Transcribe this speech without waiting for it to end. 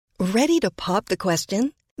Ready to pop the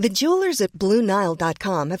question? The jewelers at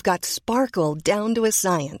BlueNile.com have got sparkle down to a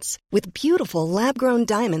science with beautiful lab-grown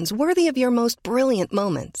diamonds worthy of your most brilliant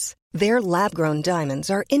moments. Their lab-grown diamonds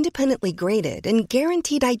are independently graded and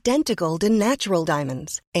guaranteed identical to natural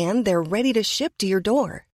diamonds, and they're ready to ship to your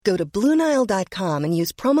door. Go to BlueNile.com and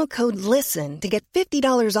use promo code LISTEN to get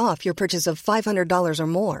 $50 off your purchase of $500 or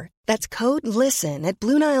more. That's code LISTEN at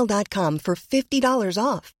BlueNile.com for $50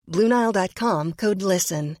 off. BlueNile.com, code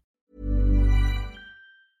LISTEN.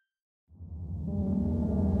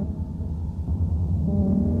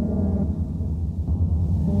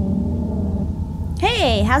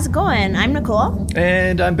 Hey, how's it going? I'm Nicole.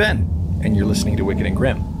 And I'm Ben. And you're listening to Wicked and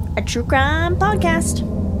Grim, a true crime podcast.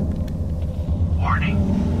 Warning.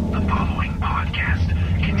 The following podcast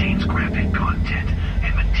contains graphic content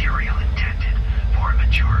and material intended for a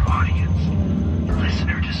mature audience.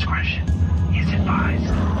 Listener discretion is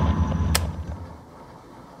advised.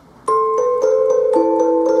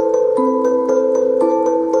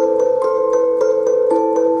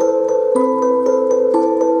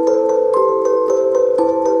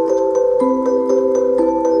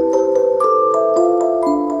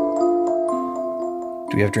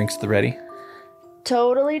 Do we have drinks at the ready?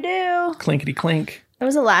 Totally do. Clinkety clink. It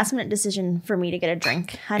was a last minute decision for me to get a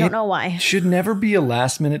drink. I don't know why. It should never be a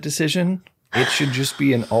last minute decision. It should just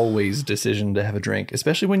be an always decision to have a drink,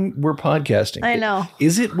 especially when we're podcasting. I know.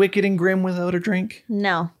 Is it Wicked and Grim without a drink?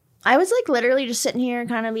 No. I was like literally just sitting here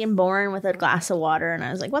kind of being boring with a glass of water, and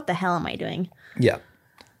I was like, what the hell am I doing? Yeah.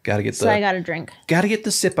 Gotta get So I got a drink. Gotta get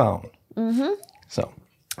the sip on. Mm-hmm. So.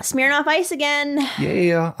 Smirnoff Ice again.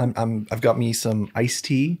 Yeah. I've got me some iced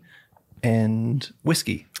tea and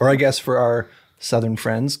whiskey. Or I guess for our southern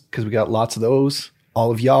friends, because we got lots of those, all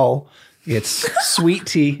of y'all, it's sweet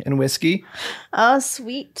tea and whiskey. Oh,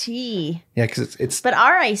 sweet tea. Yeah, because it's... But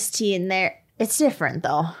our iced tea in there, it's different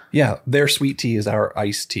though. Yeah, their sweet tea is our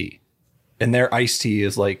iced tea. And their iced tea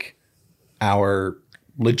is like our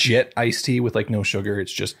legit iced tea with like no sugar.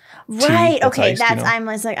 It's just tea. Right. Okay. Iced, you know?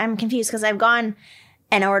 I'm confused because I've gone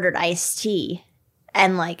and ordered iced tea.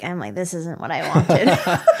 And I'm like, this isn't what I wanted.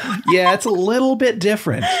 Yeah, it's a little bit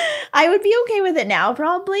different. I would be okay with it now,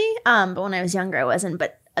 probably. But when I was younger, I wasn't.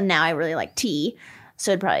 But now I really like tea,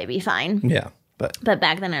 so it'd probably be fine. Yeah, but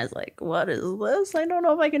back then I was like, what is this? I don't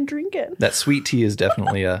know if I can drink it. That sweet tea is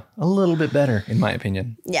definitely a little bit better, in my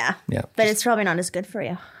opinion. Yeah. But it's probably not as good for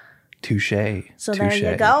you. Touche. So there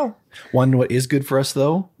you go. What is good for us,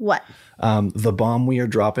 though? What? The bomb we are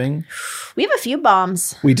dropping. We have a few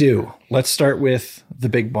bombs. We do. Let's start with the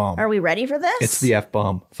big bomb. Are we ready for this? It's the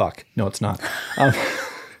F-bomb. Fuck. No, it's not.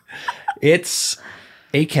 It's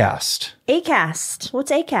Acast. Acast.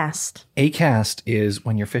 What's Acast? Acast is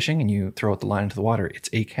when you're fishing and you throw out the line into the water. It's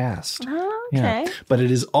Acast. Oh, okay. Yeah. But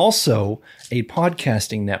it is also a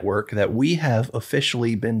podcasting network that we have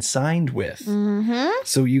officially been signed with. Mm-hmm.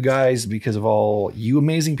 So you guys, because of all you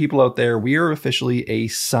amazing people out there, we are officially a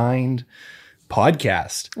signed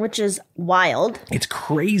podcast. Which is wild. It's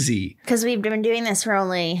crazy. Because we've been doing this for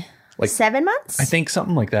only... 7 months? I think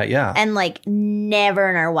something like that, yeah. And never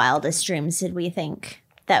in our wildest dreams did we think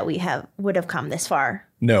that we would have come this far.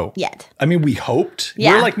 No. Yet. I mean, we hoped.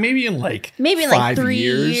 Yeah. We're maybe in 3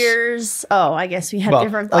 years. Oh, I guess we had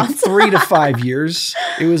different thoughts. 3 to 5 years.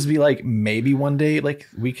 It was maybe one day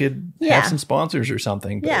we could have some sponsors or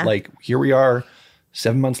something. But here we are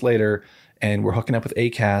 7 months later. And we're hooking up with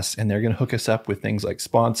Acast, and they're going to hook us up with things like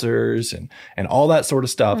sponsors and all that sort of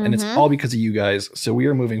stuff. Mm-hmm. And it's all because of you guys. So we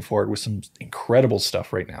are moving forward with some incredible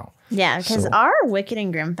stuff right now. Yeah, because our Wicked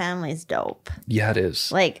and Grim family is dope. Yeah, it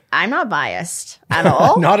is. I'm not biased at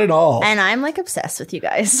all. Not at all. And I'm obsessed with you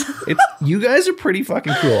guys. You guys are pretty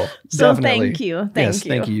fucking cool. So definitely. Thank you.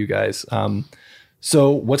 Thank you, you guys.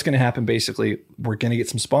 So what's going to happen, basically, we're going to get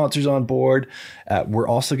some sponsors on board. We're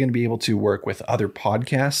also going to be able to work with other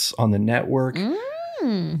podcasts on the network.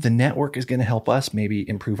 The network is going to help us maybe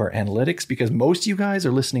improve our analytics because most of you guys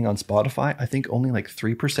are listening on Spotify. I think only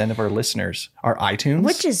 3% of our listeners are iTunes.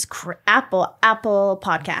 Which is Apple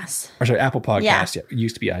Podcasts. Or sorry, Apple Podcasts. Yeah. It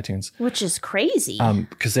used to be iTunes. Which is crazy.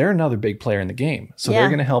 Because they're another big player in the game. So they're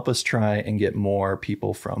going to help us try and get more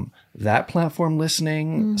people from that platform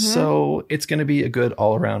listening. Mm-hmm. So it's going to be a good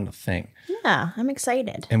all-around thing. Yeah, I'm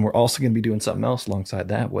excited. And we're also going to be doing something else alongside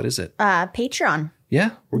that. What is it? Patreon.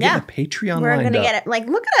 Yeah, we're getting a Patreon We're going to get it.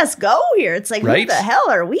 Look at us go here. It's right? Who the hell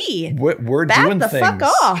are we? We're Back doing the things. Fuck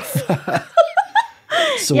off.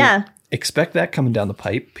 So expect that coming down the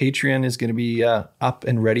pipe. Patreon is going to be up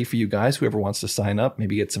and ready for you guys. Whoever wants to sign up,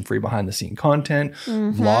 maybe get some free behind the scene content,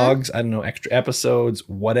 vlogs, I don't know, extra episodes,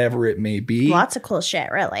 whatever it may be. Lots of cool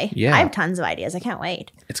shit, really. Yeah. I have tons of ideas. I can't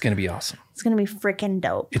wait. It's going to be awesome. It's going to be freaking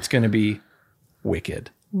dope. It's going to be wicked.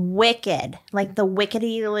 Wicked. Like the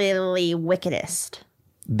wickedy wickedest.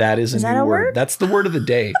 That is that new a word. word? That's the word of the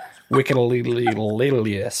day.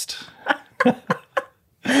 Wickedest.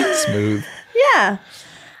 Smooth. Yeah.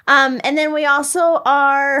 And then we also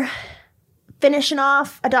are finishing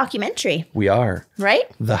off a documentary, We are. right?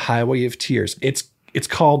 The Highway of Tears. It's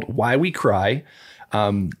called Why We Cry.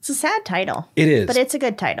 It's a sad title. It is. But it's a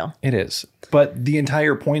good title. It is. But the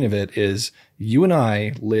entire point of it is you and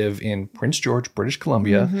I live in Prince George, British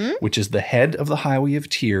Columbia, which is the head of the Highway of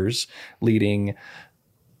Tears leading,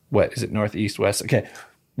 what is it, northeast, west? Okay,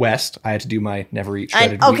 west. I had to do my never eat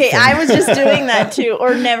shredded wheat thing. I was just doing that too.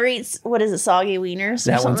 Or never eat, what is it, soggy wieners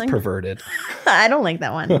or That something? one's perverted. I don't like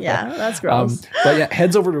that one. Yeah, that's gross. But yeah,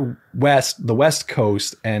 heads over to the west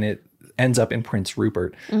coast, and it ends up in Prince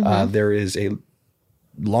Rupert. There is a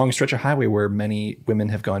long stretch of highway where many women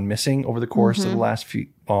have gone missing over the course of the last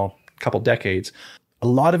couple decades. A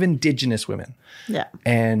lot of Indigenous women. Yeah.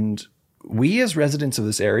 And we as residents of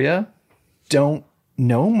this area don't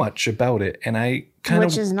know much about it. And I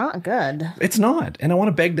Which is not good. it's not. And I want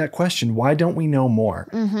to beg that question. Why don't we know more?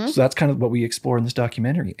 So that's kind of what we explore in this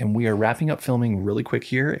documentary. And we are wrapping up filming really quick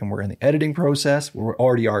here. And we're in the editing process. We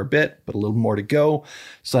already are a bit, but a little more to go.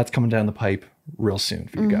 So that's coming down the pipe real soon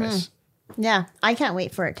for you guys. Yeah. I can't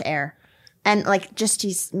wait for it to air. And like just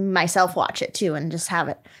to myself watch it too and just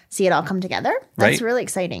see it all come together. That's Right. really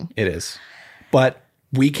exciting. It is. But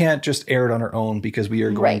we can't just air it on our own because we are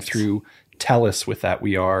going Right. through TELUS with that.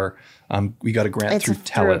 We are, we got a grant It's through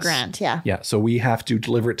through a TELUS. grant, yeah. Yeah. So we have to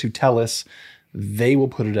deliver it to TELUS. They will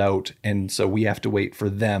put it out. And so we have to wait for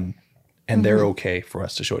them. And they're okay for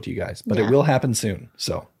us to show it to you guys. But it Yeah. will happen soon.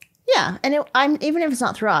 So, Yeah. And even if it's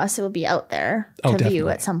not through us, it will be out there to view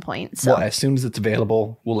definitely. at some point. So well, as soon as it's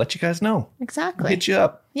available, we'll let you guys know. exactly. We'll hit you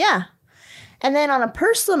up. Yeah. And then on a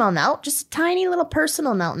personal note, just a tiny little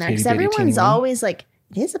personal note in there, because Itty bitty everyone's teeny. always like,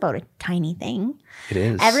 it is about a tiny thing. It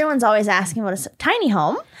is. Everyone's always asking about a tiny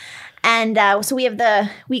home. And so we have the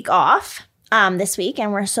week off this week,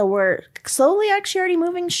 and we're slowly actually already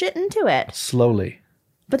moving shit into it. Slowly.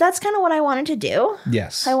 But that's kind of what I wanted to do.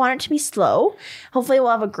 Yes. I want it to be slow. Hopefully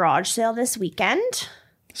we'll have a garage sale this weekend.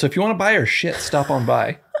 So if you want to buy our shit, stop on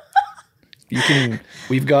by.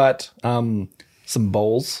 We've got some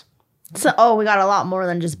bowls. So, we got a lot more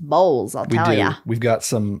than just bowls, I'll We tell do. ya. We've got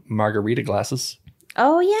some margarita glasses.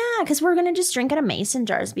 Oh, yeah, because we're going to just drink out of mason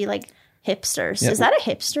jars, be like hipsters. Yeah, Is that a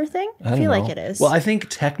hipster thing? I don't feel like know. it is. Well, I think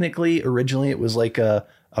technically, originally, it was like a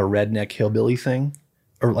redneck hillbilly thing.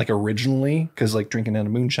 Or like originally, because like drinking out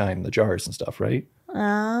of moonshine in the jars and stuff, right?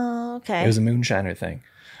 Oh, okay. It was a moonshiner thing.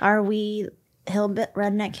 Are we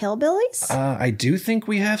redneck hillbillies? I do think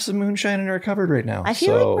we have some moonshine in our cupboard right now. I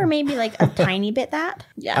feel like we're maybe like a tiny bit that.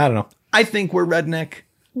 Yeah. I don't know. I think we're redneck.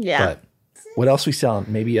 Yeah. But what else we selling?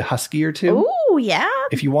 Maybe a husky or two? Ooh, yeah.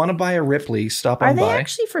 If you want to buy a Ripley, stop Are on they by.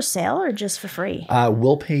 actually for sale or just for free?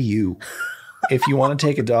 We'll pay you. If you want to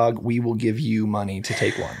take a dog, we will give you money to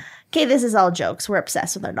take one. Okay, this is all jokes. We're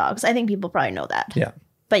obsessed with our dogs. I think people probably know that. Yeah.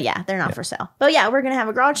 But yeah, they're not for sale. But yeah, we're going to have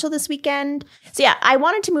a garage sale this weekend. So yeah, I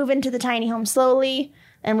wanted to move into the tiny home slowly,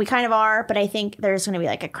 and we kind of are, but I think there's going to be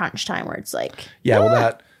like a crunch time where it's like, Yeah,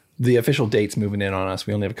 well, the official date's moving in on us.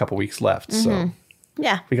 We only have a couple weeks left. So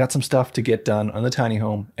yeah. we got some stuff to get done on the tiny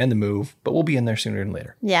home and the move, but we'll be in there sooner than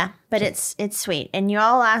later. Yeah, but it's sweet. And you're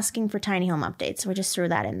all asking for tiny home updates. We just threw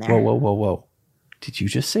that in there. Whoa. Did you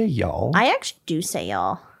just say y'all? I actually do say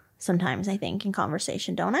y'all sometimes, I think, in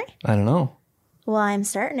conversation, don't I? I don't know. Well, I'm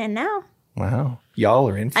starting it now. Wow. Y'all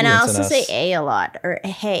are influencing And I also us. say a lot, or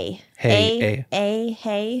hey. Hey,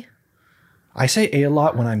 hey. I say a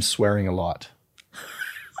lot when I'm swearing a lot.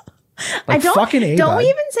 I don't, fucking A, don't bud. we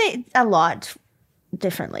even say a lot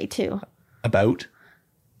differently, too? About?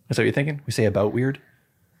 Is that what you're thinking? We say about weird?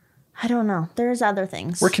 I don't know. There's other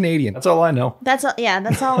things. We're Canadian. That's all I know. That's all. Yeah,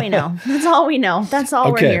 that's all we know. That's all we know. That's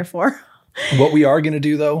all Okay. we're here for. What we are going to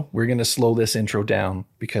do, though, we're going to slow this intro down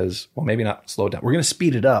because, well, maybe not slow it down. We're going to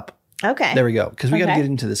speed it up. Okay. There we go. Because we got to Okay. get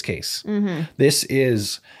into this case. This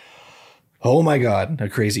is, oh my God, a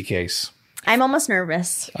crazy case. I'm almost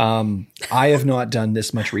nervous. I have not done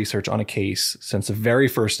this much research on a case since the very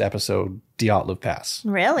first episode, Dyatlov Pass.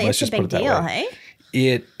 Really? Let's It's a just put big it that deal, way.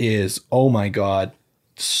 hey? It is, oh my God,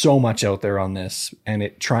 so much out there on this. And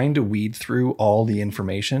trying to weed through all the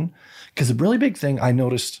information. Because a really big thing I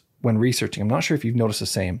noticed when researching, I'm not sure if you've noticed the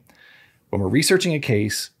same. When we're researching a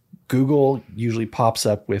case, Google usually pops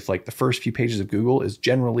up with like the first few pages of Google is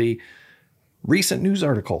generally recent news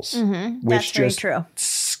articles, which That's very just true.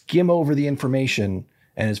 skim over the information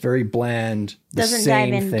and it's very bland. The Doesn't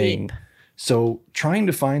same dive in thing. deep. So trying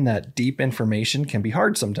to find that deep information can be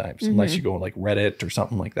hard sometimes, unless you go like Reddit or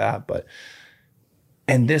something like that.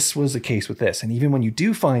 And this was the case with this. And even when you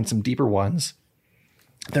do find some deeper ones,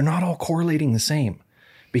 they're not all correlating the same,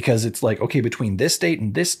 because it's like, okay, between this date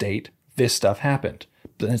and this date, this stuff happened.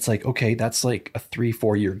 Then it's like, okay, that's like a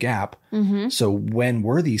 3-4 year gap. So when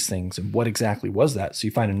were these things and what exactly was that? So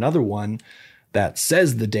you find another one that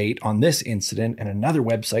says the date on this incident and another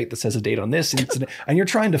website that says a date on this incident. And you're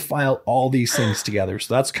trying to file all these things together.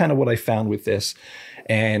 So that's kind of what I found with this.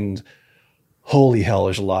 And holy hell,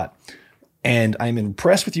 there's a lot. And I'm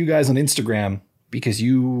impressed with you guys on Instagram because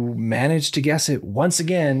you managed to guess it once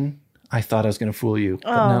again. I thought I was going to fool you,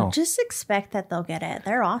 but no. Just expect that they'll get it.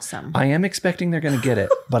 They're awesome. I am expecting they're going to get it,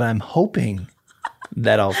 but I'm hoping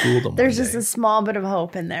that I'll fool them. There's just a small bit of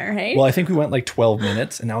hope in there, hey? Well, I think we went like 12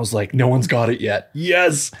 minutes and I was like, no one's got it yet.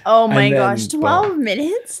 Yes. Oh my gosh, 12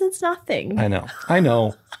 minutes? That's nothing. I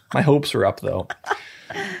know. My hopes are up though.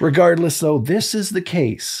 Regardless though, this is the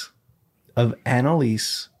case of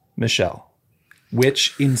Anneliese Michel,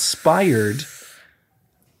 which inspired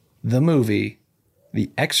the movie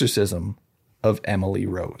The Exorcism of Emily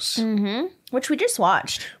Rose. Which we just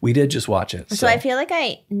watched. We did just watch it. So I feel like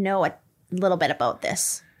I know a little bit about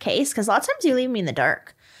this case because a lot of times you leave me in the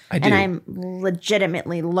dark. I do. And I'm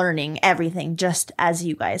legitimately learning everything just as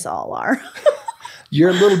you guys all are.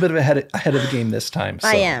 You're a little bit ahead of the game this time. So.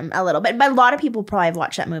 I am a little bit. But a lot of people probably have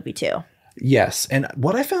watched that movie too. Yes. And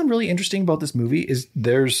what I found really interesting about this movie is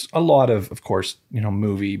there's a lot of course,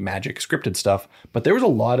 movie magic scripted stuff, but there was a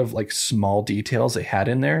lot of like small details they had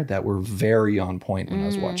in there that were very on point when I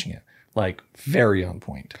was watching it. Like very on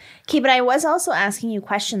point. Okay, but I was also asking you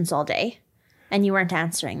questions all day and you weren't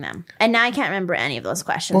answering them. And now I can't remember any of those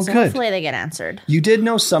questions. Well, so good. Hopefully they get answered. You did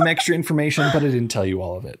know some extra information, but I didn't tell you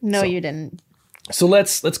all of it. No, you didn't. So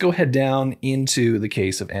let's go head down into the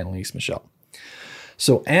case of Anneliese Michel.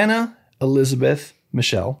 So Anna Elizabeth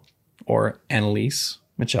Michel, or Anneliese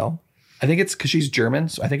Michel. I think it's because she's German,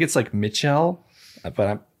 so I think it's like Michel,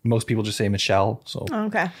 but most people just say Michel. So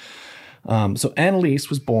Okay. So Anneliese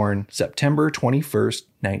was born September 21st,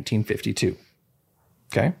 1952.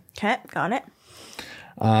 Okay. Okay, got it.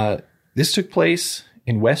 This took place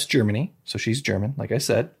in West Germany. So she's German, like I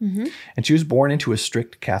said. And she was born into a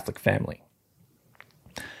strict Catholic family.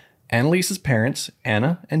 Anneliese's parents,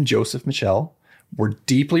 Anna and Joseph Michel, were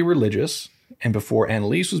deeply religious. And before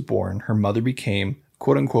Anneliese was born, her mother became,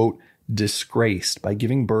 quote unquote, disgraced by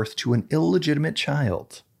giving birth to an illegitimate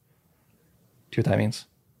child. Do you know what that means?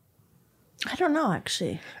 I don't know,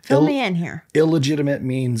 actually. Fill me in here. Illegitimate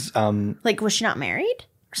means... like, was she not married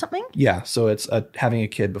or something? Yeah, so it's having a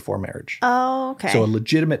kid before marriage. Oh, okay. So a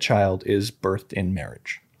legitimate child is birthed in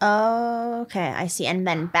marriage. Oh, okay. I see. And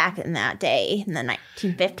then back in that day, in the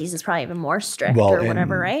 1950s, it's probably even more strict or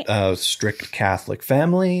whatever, right? Strict Catholic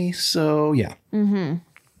family. So, yeah.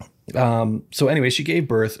 So anyway, she gave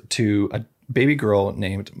birth to a baby girl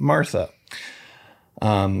named Martha.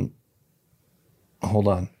 Hold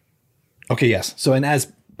on. Okay, yes. So, and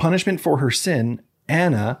as punishment for her sin,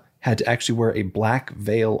 Anna had to actually wear a black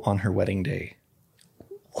veil on her wedding day.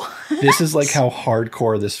 What? This is like how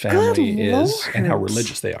hardcore this family is and how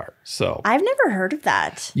religious they are. So I've never heard of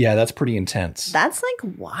that. Yeah, that's pretty intense. That's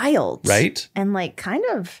like wild. Right? And like kind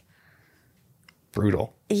of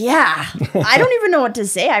brutal. Yeah. I don't even know what to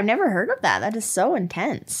say. I've never heard of that. That is so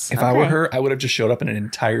intense. If I were her, I would have just showed up in an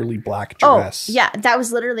entirely black dress. Oh, yeah. That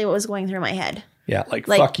was literally what was going through my head. Yeah, like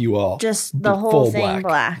fuck you all. Just the whole thing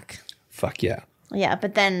black. Fuck yeah. Yeah,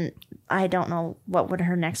 but then I don't know what would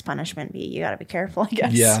her next punishment be. You got to be careful, I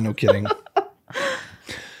guess. Yeah, no kidding.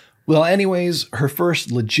 Well, anyways, her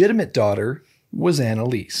first legitimate daughter was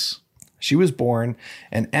Anneliese. She was born,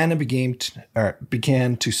 and Anna began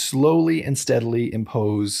to slowly and steadily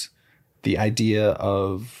impose the idea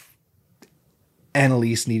of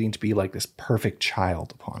Anneliese needing to be like this perfect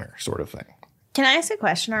child upon her, sort of thing. Can I ask a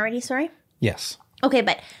question already? Sorry. Yes. Okay,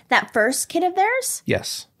 but that first kid of theirs?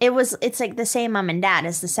 Yes. It's like the same mom and dad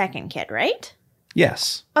as the second kid, right?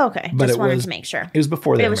 Yes. Okay. But just wanted to make sure. It was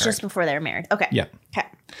before they were married. It was just before they were married. Okay. Yeah. Okay.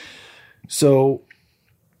 So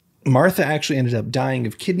Martha actually ended up dying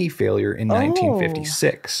of kidney failure in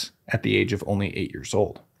 1956 at the age of only 8 years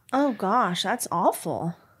old. Oh, gosh. That's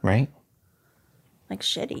awful. Right? Like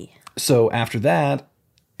shitty. So after that,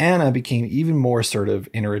 Anna became even more assertive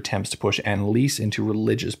in her attempts to push Anneliese into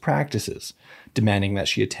religious practices, demanding that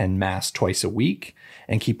she attend mass twice a week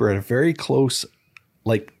and keep her at a very close,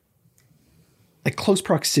 like close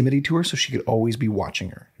proximity to her so she could always be watching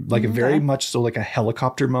her. Like a very much so like a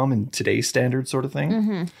helicopter mom in today's standards sort of thing.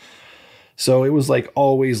 Mm-hmm. So it was like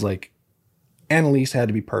always like Anneliese had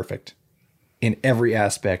to be perfect in every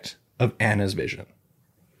aspect of Anna's vision.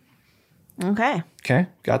 Okay. Okay,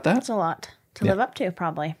 got that? That's a lot to live up to,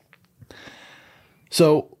 probably.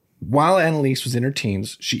 So while Anneliese was in her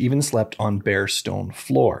teens, she even slept on bare stone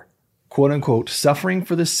floor, quote unquote, suffering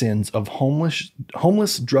for the sins of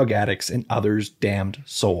homeless drug addicts and others' damned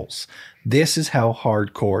souls. This is how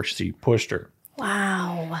hardcore she pushed her.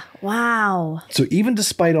 Wow. So even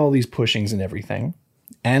despite all these pushings and everything,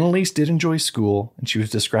 Anneliese did enjoy school, and she was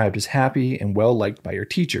described as happy and well-liked by her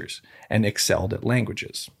teachers and excelled at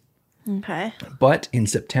languages. Okay. But in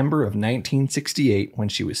September of 1968, when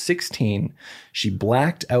she was 16, she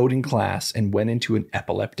blacked out in class and went into an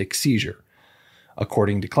epileptic seizure.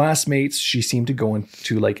 According to classmates, she seemed to go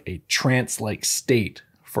into like a trance-like state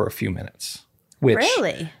for a few minutes. Which,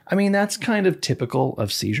 really? I mean, that's kind of typical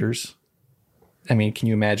of seizures. I mean, can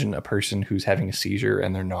you imagine a person who's having a seizure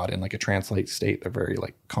and they're not in like a trance-like state? They're very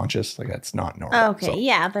like conscious. Like that's not normal. Okay, so,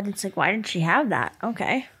 yeah, but it's like, why did she have that?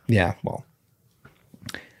 Okay. Yeah, well.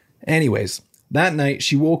 Anyways, that night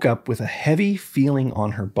she woke up with a heavy feeling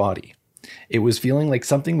on her body. It was feeling like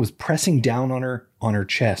something was pressing down on her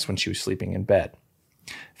chest when she was sleeping in bed.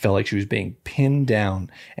 Felt like she was being pinned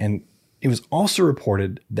down, and it was also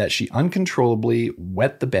reported that she uncontrollably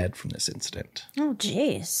wet the bed from this incident. Oh,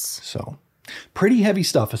 jeez. So, pretty heavy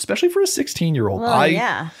stuff, especially for a 16-year-old. Well,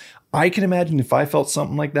 yeah. I can imagine if I felt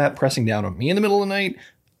something like that pressing down on me in the middle of the night,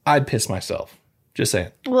 I'd piss myself. Just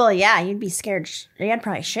saying. Well, yeah, you'd be scared. I'd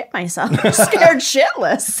probably shit myself. Scared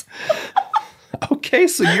shitless. Okay,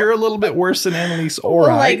 so you're a little bit worse than Anneliese, or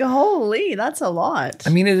well, like, holy, that's a lot. I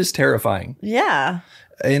mean, it is terrifying. Yeah.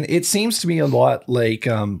 And it seems to me a lot like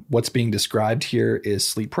what's being described here is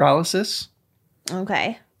sleep paralysis.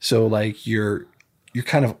 Okay. So like you're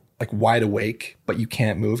kind of like wide awake, but you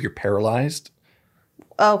can't move. You're paralyzed.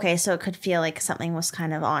 Okay, so it could feel like something was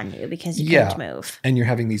kind of on you because you couldn't move. And you're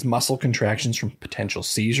having these muscle contractions from potential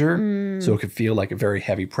seizure. So it could feel like a very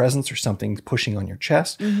heavy presence or something pushing on your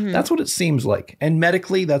chest. Mm-hmm. That's what it seems like. And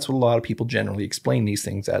medically, that's what a lot of people generally explain these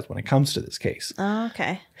things as when it comes to this case. Oh,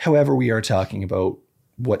 okay. However, we are talking about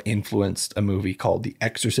what influenced a movie called The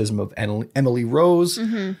Exorcism of Emily Rose.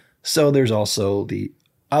 Mm-hmm. So there's also the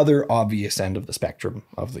other obvious end of the spectrum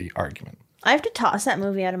of the argument. I have to toss that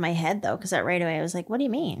movie out of my head, though, because right away I was like, what do you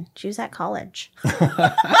mean? She was at college. So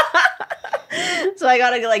I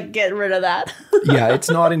got to like get rid of that. Yeah, it's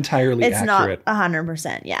not entirely accurate. It's not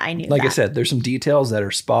 100%. Yeah, I knew Like that. I said, there's some details that are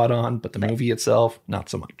spot on, but the movie itself, not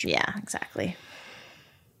so much. Yeah, exactly.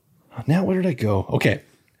 Now, where did I go? Okay,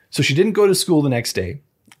 so she didn't go to school the next day.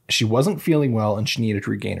 She wasn't feeling well and she needed to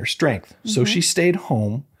regain her strength. Mm-hmm. So she stayed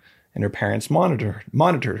home and her parents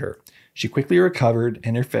monitored her. She quickly recovered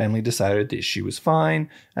and her family decided that she was fine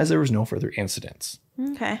as there was no further incidents.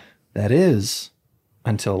 Okay. That is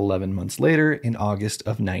until 11 months later in August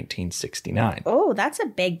of 1969. Oh, that's a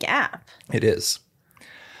big gap. It is.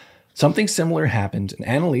 Something similar happened and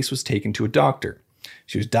Anneliese was taken to a doctor.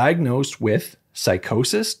 She was diagnosed with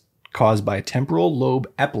psychosis caused by temporal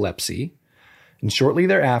lobe epilepsy. And shortly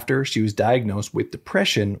thereafter, she was diagnosed with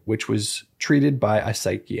depression, which was treated by a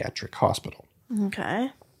psychiatric hospital. Okay.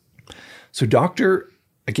 So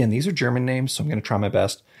again, these are German names, so I'm going to try my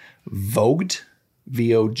best. Vogt,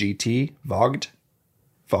 V-O-G-T, Vogt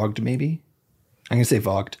maybe? I'm going to say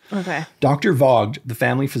Vogt. Okay. Dr. Vogt, the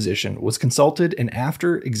family physician, was consulted, and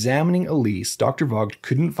after examining Elise, Dr. Vogt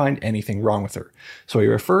couldn't find anything wrong with her. So he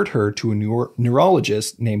referred her to a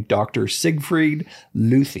neurologist named Dr. Siegfried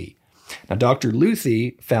Luthi. Now, Dr.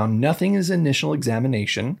 Luthi found nothing in his initial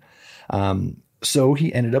examination, so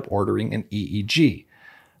he ended up ordering an EEG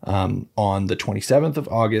on the 27th of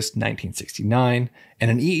August, 1969.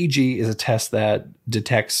 And an EEG is a test that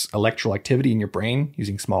detects electrical activity in your brain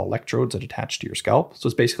using small electrodes that attach to your scalp. So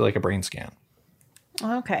it's basically like a brain scan.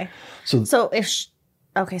 Okay. So if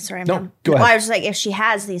okay, sorry, I'm no, done. go ahead. Well, I was just like, if she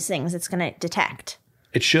has these things, it's going to detect.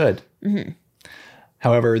 It should. Mm-hmm.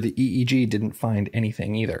 However, the EEG didn't find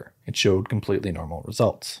anything either. It showed completely normal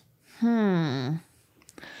results. So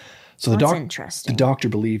That's interesting. The doctor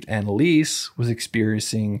believed Anneliese was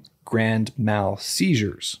experiencing grand mal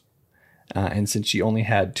seizures. And since she only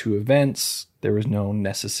had 2 events, there was no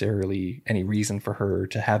necessarily any reason for her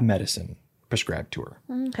to have medicine prescribed to her.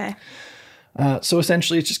 Okay. So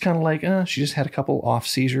essentially, it's just kind of like, she just had a couple off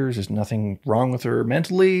seizures. There's nothing wrong with her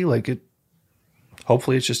mentally.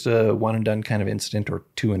 Hopefully it's just a one and done kind of incident, or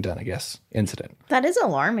 2 and done, I guess, incident. That is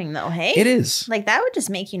alarming, though, hey? It is. Like, that would just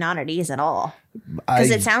make you not at ease at all.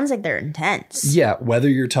 Because it sounds like they're intense. Yeah, whether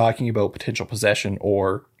you're talking about potential possession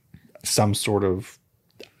or some sort of,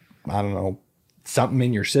 I don't know, something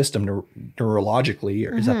in your system neurologically,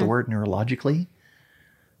 or is that the word, neurologically?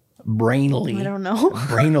 Brainily. I don't know.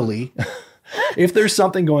 Brainily. If there's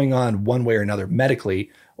something going on one way or another,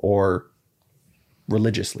 medically or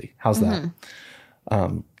religiously, how's that?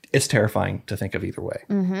 It's terrifying to think of either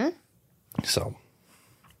way. So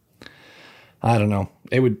I don't know.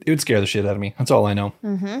 It would scare the shit out of me. That's all I know.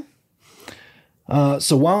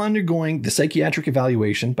 So while undergoing the psychiatric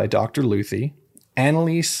evaluation by Dr. Luthi,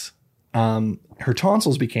 Anneliese, her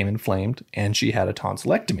tonsils became inflamed and she had a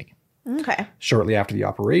tonsillectomy. Okay. Shortly after the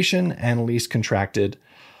operation, Anneliese contracted,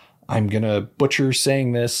 I'm going to butcher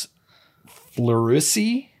saying this,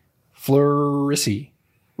 pleurisy,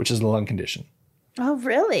 which is a lung condition. Oh,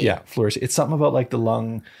 really? Yeah, pleurisy. It's something about like the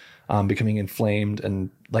lung becoming inflamed and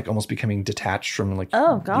like almost becoming detached from like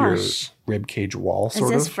your rib cage wall,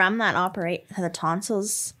 sort of. Is this from that the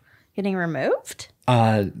tonsils getting removed?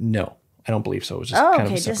 No, I don't believe so. It was just kind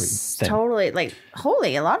of a separate thing. Totally like,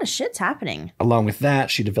 holy, a lot of shit's happening. Along with that,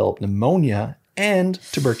 she developed pneumonia and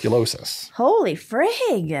tuberculosis. Holy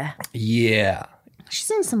frig. Yeah.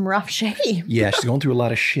 She's in some rough shape. Yeah, she's going through a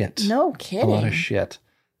lot of shit. No kidding. A lot of shit.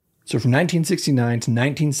 So from 1969 to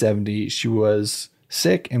 1970, she was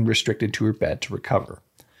sick and restricted to her bed to recover.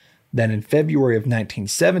 Then in February of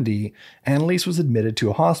 1970, Anneliese was admitted to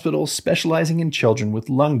a hospital specializing in children with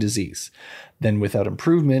lung disease. Then without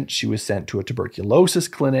improvement, she was sent to a tuberculosis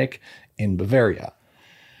clinic in Bavaria.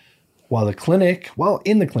 While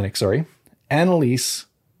in the clinic, Anneliese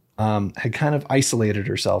had kind of isolated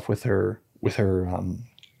herself with her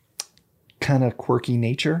kind of quirky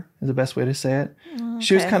nature is the best way to say it. Okay.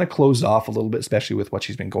 She was kind of closed off a little bit, especially with what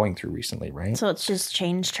she's been going through recently, right? So it's just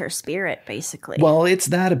changed her spirit, basically. Well, it's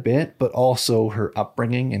that a bit, but also her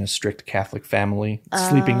upbringing in a strict Catholic family,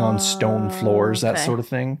 sleeping on stone floors, that sort of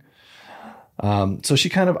thing. So she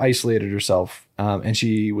kind of isolated herself, and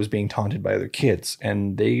she was being taunted by other kids,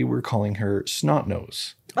 and they were calling her snot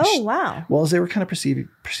nose. Oh, wow. Well, they were kind of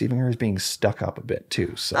perceiving her as being stuck up a bit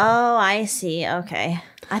too. So. Oh, I see. Okay.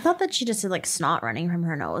 I thought that she just had like snot running from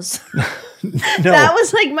her nose. No. That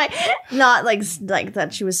was like not like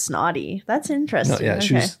that she was snotty. That's interesting. No, yeah,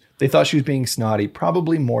 okay. They thought she was being snotty,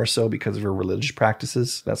 probably more so because of her religious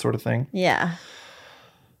practices, that sort of thing. Yeah.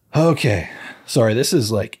 Okay. Sorry, this is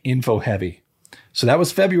like info heavy. So that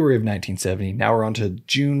was February of 1970. Now we're on to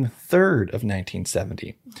June 3rd of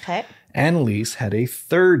 1970. Okay. Anneliese had a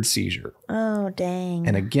third seizure. Oh, dang.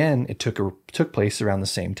 And again, it took place around the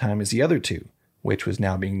same time as the other two, which was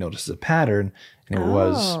now being noticed as a pattern, and it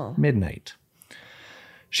was midnight.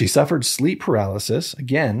 She suffered sleep paralysis,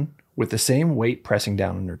 again, with the same weight pressing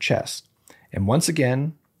down on her chest, and once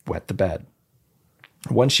again, wet the bed.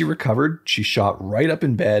 Once she recovered, she shot right up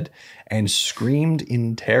in bed and screamed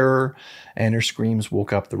in terror, and her screams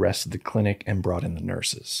woke up the rest of the clinic and brought in the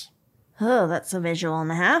nurses. Oh, that's a visual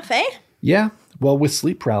and a half, eh? Yeah. Well, with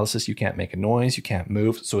sleep paralysis, you can't make a noise, you can't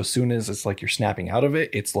move. So as soon as it's like you're snapping out of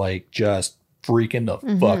it, it's like just freaking the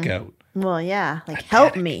fuck out. Well, yeah. Like,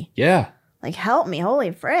 help me. Yeah. Like, help me.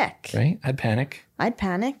 Holy frick. Right? I'd panic. The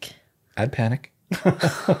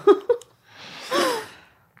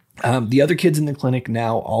other kids in the clinic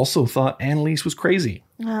now also thought Anneliese was crazy.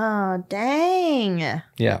 Oh, dang.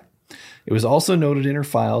 Yeah. It was also noted in her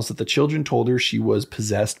files that the children told her she was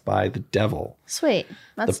possessed by the devil. Sweet.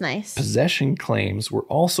 That's nice. Possession claims were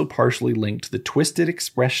also partially linked to the twisted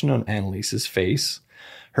expression on Anneliese's face,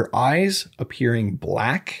 her eyes appearing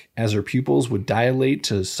black as her pupils would dilate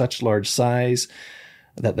to such large size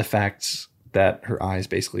that the fact that her eyes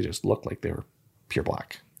basically just looked like they were pure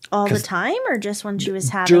black. All the time, or just when she was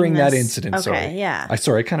having during that incident? Okay, sorry. Yeah. I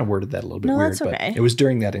kind of worded that a little bit weird, that's okay. But it was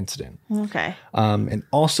during that incident. Okay. And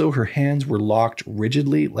also her hands were locked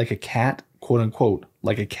rigidly like a cat, quote unquote,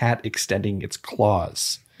 like a cat extending its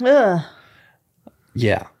claws. Ugh.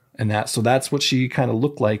 Yeah. And that's what she kind of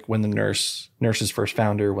looked like when the nurses first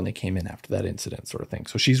found her when they came in after that incident, sort of thing.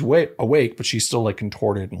 So she's awake, but she's still like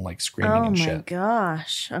contorted and like screaming and shit. Oh my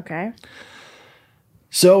gosh. Okay.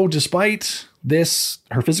 So despite this,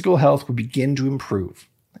 her physical health would begin to improve.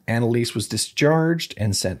 Anneliese was discharged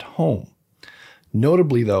and sent home.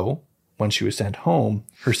 Notably, though, when she was sent home,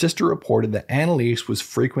 her sister reported that Anneliese was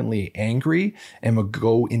frequently angry and would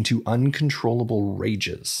go into uncontrollable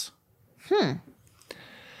rages.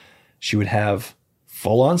 She would have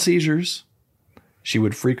full-on seizures. She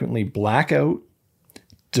would frequently black out,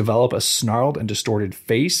 develop a snarled and distorted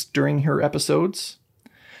face during her episodes,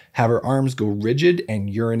 have her arms go rigid and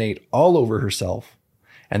urinate all over herself,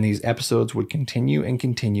 and these episodes would continue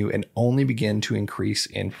and only begin to increase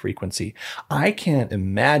in frequency. I can't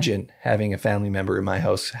imagine having a family member in my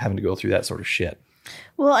house having to go through that sort of shit.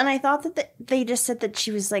 Well, and I thought that they just said that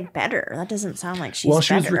she was like better. That doesn't sound like she's better. Well,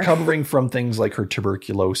 she was recovering from things like her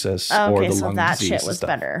tuberculosis or the lung disease. that shit was stuff.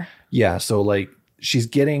 better. Yeah, so like she's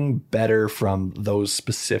getting better from those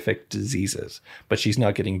specific diseases, but she's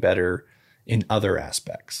not getting better in other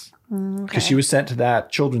aspects. Because she was sent to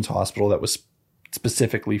that children's hospital that was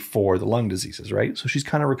specifically for the lung diseases, right? So she's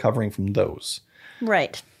kind of recovering from those.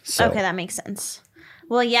 Right. So, okay, that makes sense.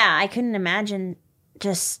 Well, yeah, I couldn't imagine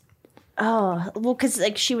just, because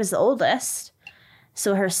like she was the oldest.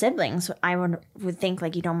 So her siblings, I would think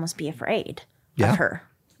like you'd almost be afraid of her.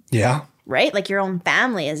 Yeah. Right? Like your own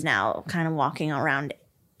family is now kind of walking around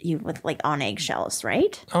you with like on eggshells,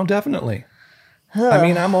 right? Oh, definitely. I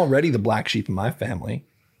mean, I'm already the black sheep in my family.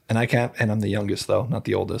 And I'm the youngest though, not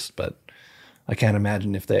the oldest, but I can't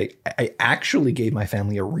imagine if I actually gave my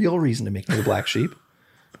family a real reason to make me the black sheep.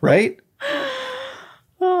 Right?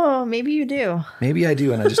 Oh, maybe you do. Maybe I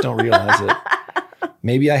do, and I just don't realize it.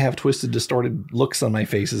 Maybe I have twisted, distorted looks on my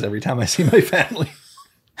faces every time I see my family.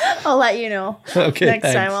 I'll let you know. Okay, next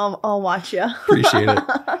thanks. time I'll watch you. Appreciate it.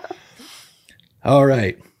 All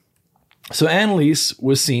right. So Anneliese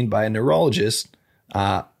was seen by a neurologist,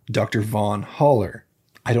 Dr. Von Haller.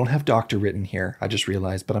 I don't have doctor written here. I just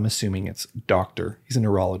realized, but I'm assuming it's doctor. He's a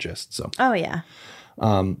neurologist. So. Oh, yeah.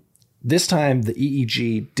 This time, the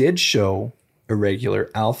EEG did show irregular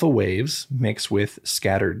alpha waves mixed with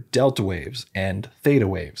scattered delta waves and theta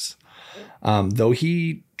waves. Though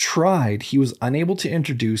he tried, he was unable to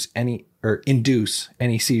induce any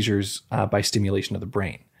seizures by stimulation of the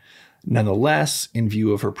brain. Nonetheless, in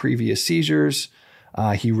view of her previous seizures,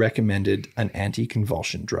 he recommended an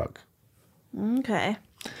anticonvulsant drug. Okay.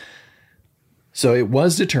 So it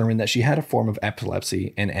was determined that she had a form of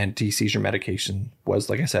epilepsy, and anti-seizure medication was,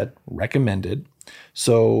 like I said, recommended.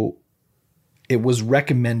 So it was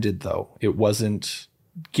recommended, though. It wasn't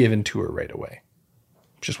given to her right away.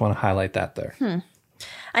 Just want to highlight that there.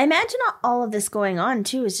 I imagine all of this going on,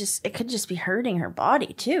 too, it could just be hurting her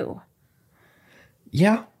body, too.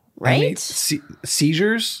 Yeah. Right? I mean,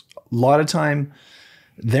 seizures, a lot of time,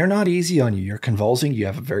 they're not easy on you. You're convulsing. You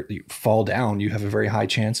fall down. You have a very high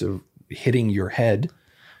chance of hitting your head.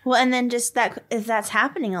 Well, and then just that, if that's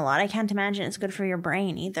happening a lot, I can't imagine it's good for your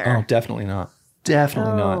brain either. Oh, definitely not.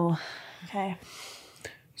 Definitely not. Okay.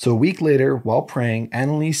 So a week later, while praying,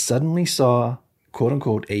 Anneliese suddenly saw, quote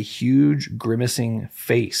unquote, a huge grimacing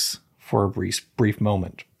face for a brief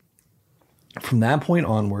moment. From that point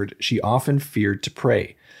onward, she often feared to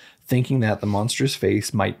pray, thinking that the monstrous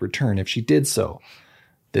face might return if she did so.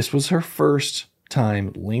 This was her first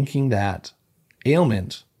time linking that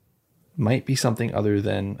ailment might be something other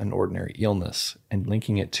than an ordinary illness and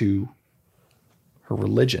linking it to her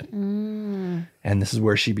religion. And this is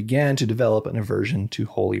where she began to develop an aversion to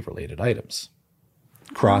holy related items.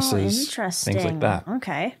 Crosses, things like that.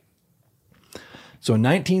 Okay. So in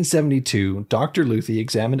 1972, Dr. Luthi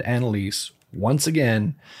examined Anneliese once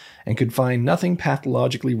again and could find nothing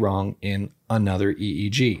pathologically wrong in another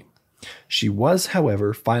EEG. She was,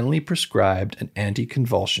 however, finally prescribed an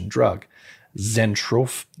anticonvulsant drug,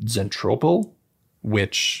 Zentropil,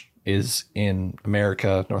 which is in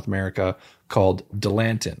North America, called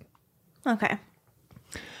Dilantin. Okay.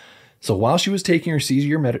 So while she was taking her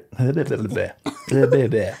seizure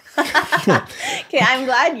Okay, I'm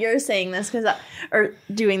glad you're saying this or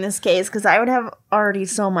doing this case because I would have already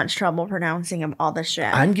so much trouble pronouncing all this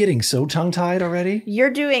shit. I'm getting so tongue-tied already. You're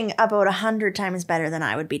doing about 100 times better than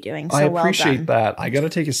I would be doing. So I well appreciate done. that. I got to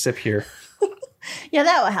take a sip here. Yeah,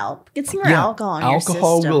 that will help. Get some more alcohol in your system.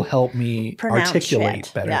 Alcohol will help me articulate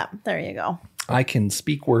shit. better. Yeah, there you go. I can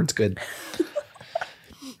speak words good.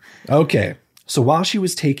 Okay. So while she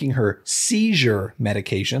was taking her seizure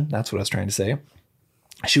medication, that's what I was trying to say,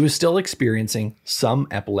 she was still experiencing some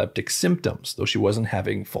epileptic symptoms, though she wasn't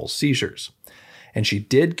having full seizures. And she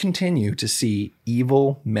did continue to see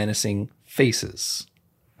evil, menacing faces.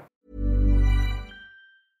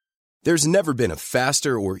 There's never been a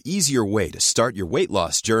faster or easier way to start your weight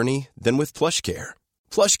loss journey than with PlushCare.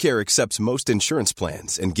 PlushCare accepts most insurance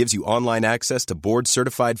plans and gives you online access to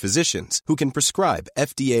board-certified physicians who can prescribe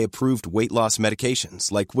FDA-approved weight loss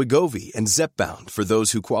medications like Wegovy and Zepbound for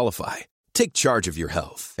those who qualify. Take charge of your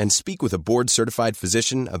health and speak with a board-certified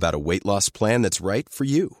physician about a weight loss plan that's right for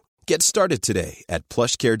you. Get started today at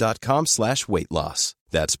plushcare.com/weight-loss.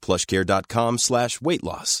 That's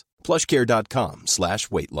plushcare.com/weight-loss.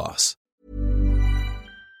 plushcare.com/weight-loss.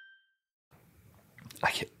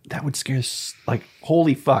 That would scare us, like,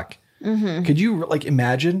 holy fuck. Mm-hmm. Could you, like,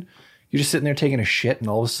 imagine you're just sitting there taking a shit and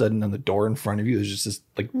all of a sudden on the door in front of you, there's just this,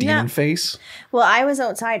 like, demon face? Well, I was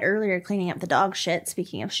outside earlier cleaning up the dog shit,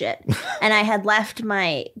 speaking of shit, and I had left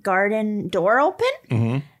my garden door open,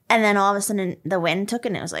 and then all of a sudden the wind took it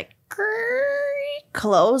and it was like,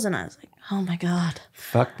 close, and I was like, oh my God.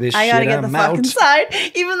 Fuck this I shit, gotta get the I'm fuck out. inside.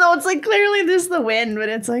 Even though it's like clearly there's the wind, but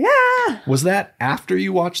it's like, ah. Was that after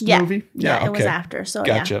you watched the movie? Yeah, it was after. So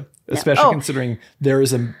gotcha. Yeah. Especially Oh. considering there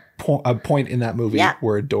is a point in that movie Yeah.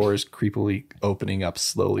 where a door is creepily opening up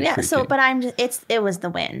slowly. Yeah, creaking. so, but it was the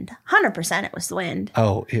wind. 100% it was the wind.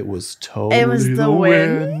 Oh, it was totally the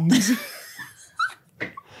wind.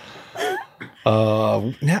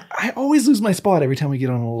 Now I always lose my spot every time we get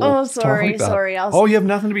on a little. Oh, sorry, talk like that. sorry. Oh, you have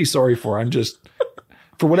nothing to be sorry for. I'm just,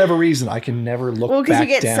 for whatever reason, I can never look. Well, because you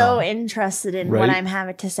back get down. so interested in what Right? I'm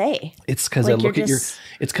having to say. It's because Like I look you're at your. just-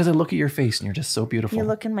 It's because I look at your face and you're just so beautiful. You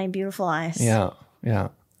look in my beautiful eyes. Yeah, yeah.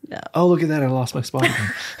 No. Oh, look at that! I lost my spot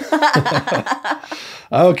again.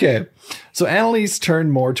 Okay, so Anneliese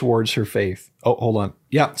turned more towards her faith. Oh, hold on.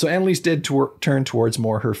 Yeah, so Anneliese did turn towards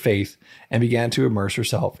more her faith and began to immerse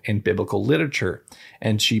herself in biblical literature,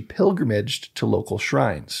 and she pilgrimaged to local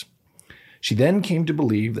shrines. She then came to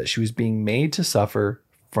believe that she was being made to suffer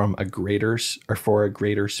for a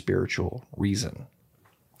greater spiritual reason.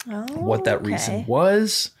 Oh, What that reason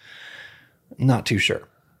was, not too sure.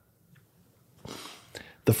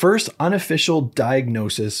 The first unofficial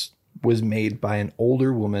diagnosis was made by an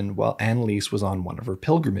older woman while Anneliese was on one of her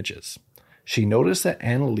pilgrimages. She noticed that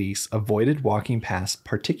Anneliese avoided walking past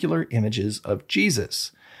particular images of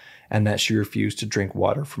Jesus and that she refused to drink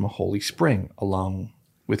water from a holy spring, along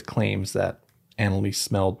with claims that Anneliese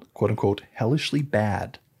smelled, quote unquote, hellishly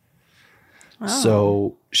bad. Oh.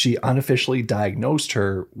 So she unofficially diagnosed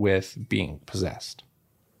her with being possessed.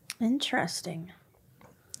 Interesting.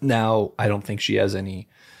 Now, I don't think she has any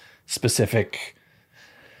specific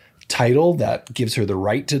title that gives her the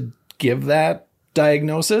right to give that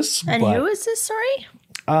diagnosis. And but, who is this,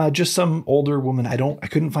 sorry? just some older woman. I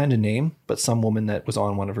couldn't find a name, but some woman that was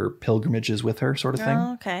on one of her pilgrimages with her, sort of thing.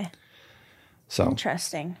 Oh, okay. So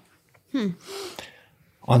Interesting.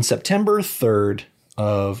 on September 3rd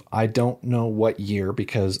of I don't know what year,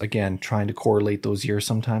 because again, trying to correlate those years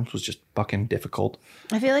sometimes was just fucking difficult.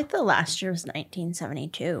 I feel like the last year was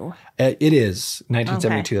 1972. It is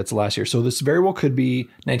 1972. Okay. That's the last year. So this very well could be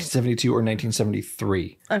 1972 or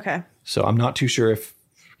 1973. Okay. So I'm not too sure if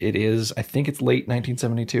it is. I think it's late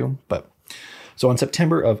 1972. But so on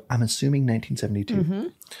September of, I'm assuming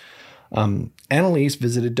 1972, Anneliese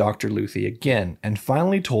visited Dr. Luthi again and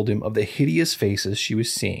finally told him of the hideous faces she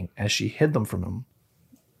was seeing as she hid them from him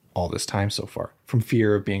all this time so far, from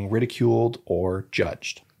fear of being ridiculed or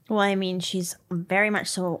judged. Well, I mean, she's very much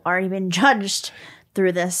so already been judged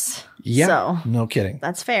through this. Yeah, So no kidding.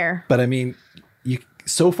 that's fair. But I mean,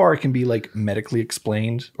 so far it can be like medically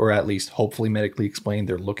explained, or at least hopefully medically explained.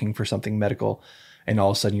 They're looking for something medical, and all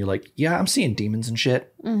of a sudden you're like, yeah, I'm seeing demons and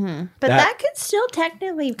shit. But that could still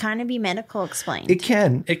technically kind of be medical explained. It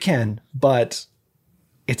can, but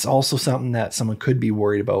it's also something that someone could be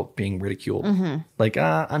worried about being ridiculed. Like,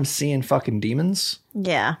 I'm seeing fucking demons.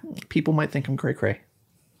 Yeah. People might think I'm cray-cray.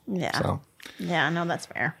 Yeah. So Yeah, no, that's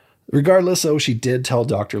fair. regardless, though, she did tell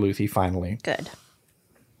Dr. Luthi finally. Good.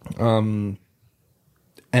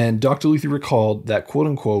 And Dr. Luthi recalled that, quote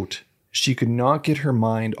unquote, she could not get her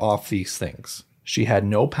mind off these things. She had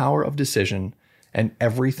no power of decision and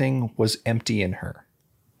everything was empty in her.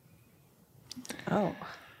 Oh.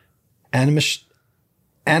 Anna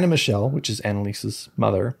Michel, which is Anneliese's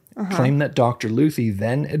mother, claimed that Dr. Luthi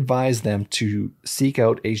then advised them to seek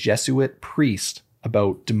out a Jesuit priest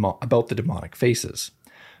about the demonic faces.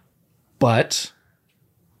 But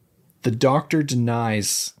the doctor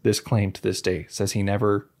denies this claim to this day, says he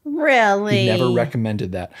never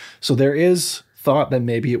recommended that. So there is thought that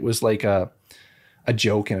maybe it was like a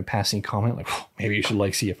joke and a passing comment, like, oh, maybe you should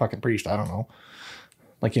like see a fucking priest. I don't know.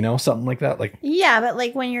 Like, you know, something like that. Like, Yeah, but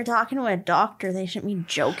like when you're talking to a doctor, they shouldn't be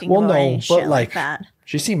joking well, about no, any but shit like that.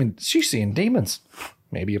 she's seeing demons.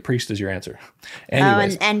 Maybe a priest is your answer. Oh,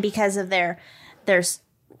 Anyways, and because of their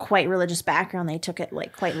quite religious background, they took it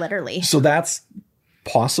like quite literally. so that's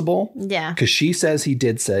possible. Yeah. Because she says he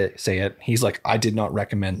did say it. He's like, I did not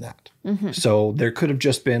recommend that. So there could have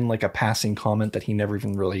just been like a passing comment that he never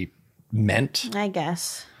even really meant. I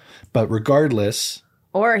guess. But regardless,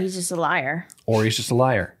 Or he's just a liar. or he's just a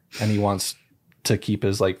liar and he wants to keep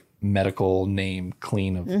his like medical name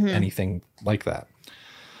clean of anything like that.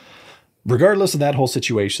 Regardless of that whole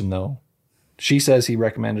situation, though, she says he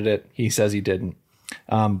recommended it. He says he didn't.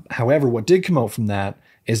 However, what did come out from that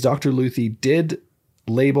is Dr. Luthi did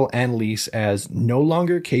label Anneliese as no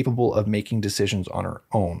longer capable of making decisions on her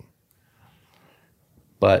own.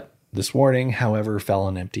 But this warning, however, fell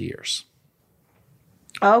on empty ears.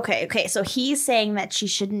 Okay. So he's saying that she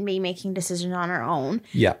shouldn't be making decisions on her own.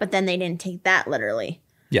 Yeah. But then they didn't take that literally.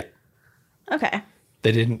 Yeah. Okay.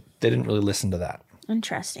 They didn't really listen to that.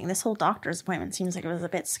 Interesting. This whole doctor's appointment seems like it was a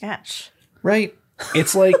bit sketch. Right?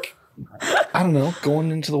 It's like, I don't know,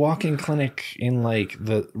 going into the walk-in clinic in like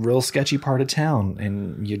the real sketchy part of town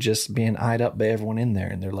and you're just being eyed up by everyone in there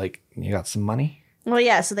and they're like, you got some money? Well,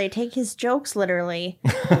 yeah, so they take his jokes literally,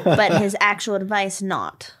 but his actual advice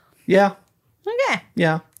not. Yeah. Okay.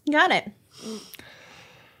 Yeah. Got it.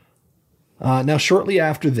 Now, shortly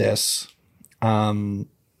after this, a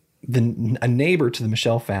neighbor to the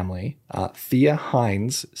Michel family, Thea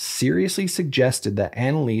Hines, seriously suggested that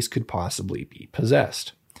Anneliese could possibly be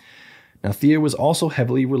possessed. Now, Thea was also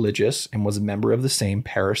heavily religious and was a member of the same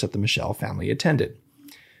parish that the Michel family attended.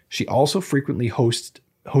 She also frequently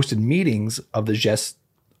hosted meetings of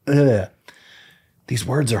the These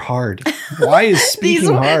words are hard. Why is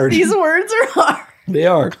speaking hard? These words are hard. They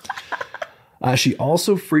are. She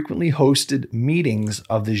also frequently hosted meetings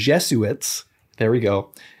of the Jesuits, there we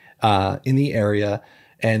go, in the area.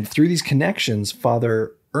 And through these connections,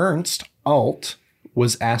 Father Ernst Alt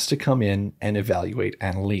was asked to come in and evaluate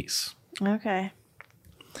Anneliese. Okay.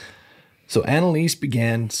 So Anneliese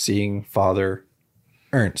began seeing Father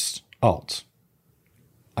Ernst Alt.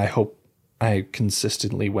 I hope I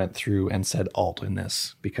consistently went through and said Alt in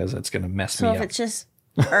this because it's going to mess me up. So if it's just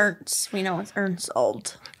Ernst, we know it's Ernst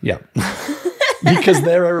Alt. Yeah. Because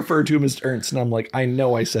there I refer to him as Ernst, and I'm like, I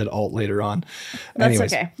know I said Alt later on. That's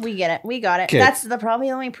Anyways. okay. We get it. We got it. 'Kay. That's probably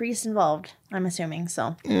the only priest involved, I'm assuming.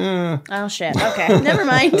 So, oh shit. Okay, never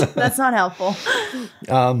mind. That's not helpful.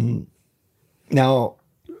 Now,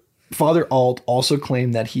 Father Alt also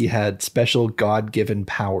claimed that he had special God-given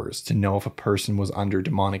powers to know if a person was under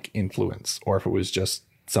demonic influence or if it was just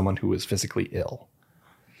someone who was physically ill.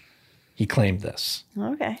 He claimed this.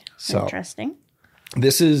 Okay. So- Interesting.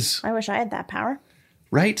 This is, I wish I had that power.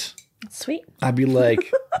 right? Sweet. I'd be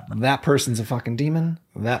like, that person's a fucking demon.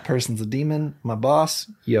 That person's a demon. My boss,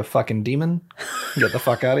 you a fucking demon. Get the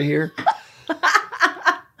fuck out of here.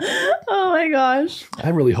 Oh my gosh. I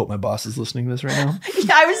really hope my boss is listening to this right now.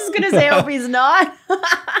 Yeah, I was just going to say, I hope he's not.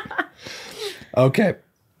 Okay.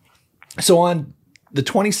 So on the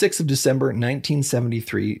 26th of December,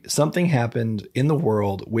 1973, something happened in the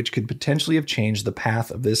world which could potentially have changed the path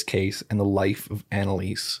of this case and the life of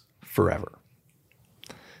Anneliese forever.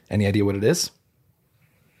 Any idea what it is?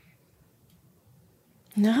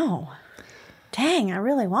 No. Dang, I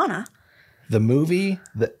really wanna. The movie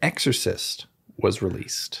The Exorcist was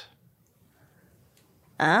released.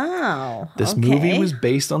 Oh. This okay. movie was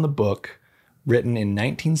based on the book written in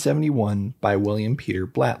 1971 by William Peter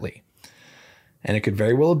Blatty. And it could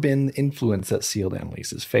very well have been the influence that sealed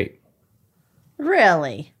Anneliese's fate.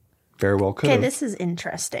 Really? Very well could Okay, have. this is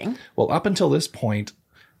interesting. Well, up until this point,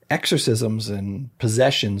 exorcisms and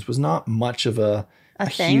possessions was not much of a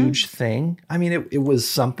thing? huge thing. I mean, it was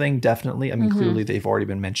something, definitely. I mean, clearly they've already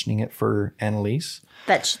been mentioning it for Anneliese.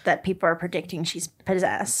 That people are predicting she's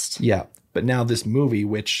possessed. Yeah. But now this movie,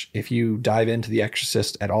 which if you dive into The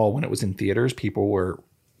Exorcist at all when it was in theaters, people were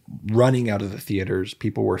running out of the theaters.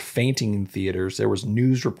 People were fainting in theaters. There was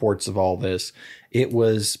news reports of all this. It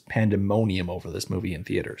was pandemonium over this movie in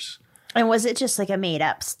theaters. And was it just like a made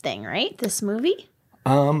up thing, right? This movie?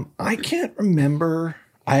 I can't remember.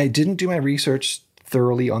 I didn't do my research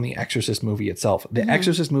thoroughly on the Exorcist movie itself. The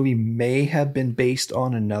Exorcist movie may have been based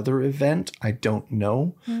on another event. I don't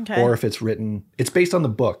know. Okay. Or if it's written, it's based on the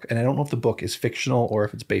book. And I don't know if the book is fictional or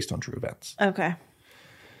if it's based on true events. Okay.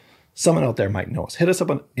 Someone out there might know us. Hit us up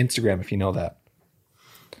on Instagram if you know that.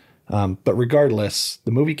 But regardless,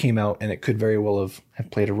 the movie came out and it could very well have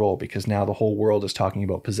played a role because now the whole world is talking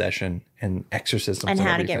about possession and exorcisms And how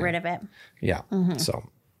to everything. get rid of it. Yeah. So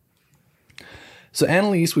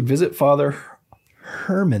Anneliese would visit Father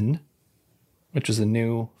Herman, which was a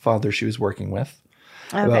new father she was working with,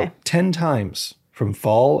 about 10 times from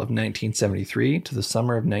fall of 1973 to the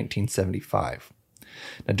summer of 1975.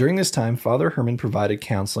 Now, during this time, Father Herman provided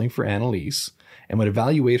counseling for Anneliese and would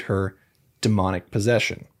evaluate her demonic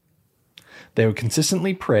possession. They would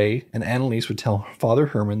consistently pray, and Anneliese would tell Father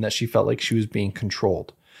Herman that she felt like she was being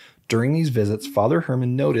controlled. During these visits, Father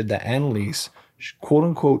Herman noted that Anneliese,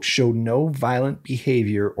 quote-unquote, showed no violent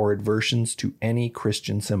behavior or aversions to any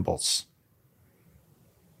Christian symbols,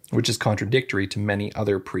 which is contradictory to many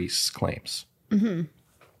other priests' claims. Mm-hmm.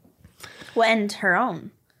 Well, and her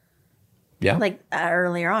own. Yeah. Like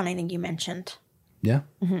earlier on, I think you mentioned. Yeah.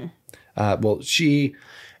 Mm-hmm. Well,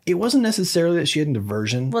 it wasn't necessarily that she had an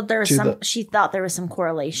aversion. Well, there was she thought there was some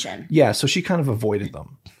correlation. Yeah, so she kind of avoided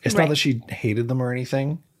them. It's Right. not that she hated them or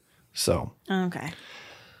anything. So. Okay.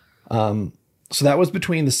 So that was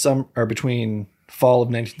between between fall of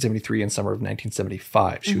 1973 and summer of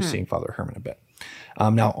 1975. She was seeing Father Herman a bit.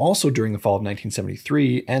 Now, also during the fall of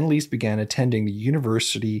 1973, Anneliese began attending the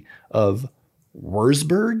University of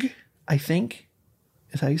Würzburg, I think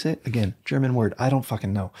is how you say it. Again, German word. I don't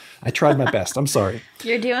fucking know. I tried my best. I'm sorry.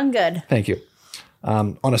 You're doing good. Thank you.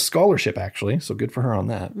 On a scholarship, actually. So good for her on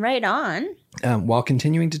that. Right on. While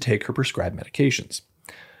continuing to take her prescribed medications.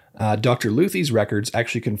 Dr. Luthie's records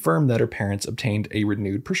actually confirmed that her parents obtained a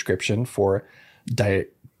renewed prescription for Dilatin,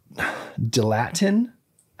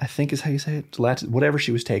 I think is how you say it. Dilatin, whatever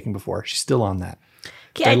she was taking before. She's still on that.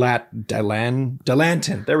 Okay,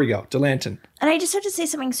 Dilantin. There we go. Dilantin. And I just have to say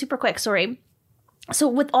something super quick. Sorry. So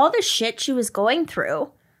with all the shit she was going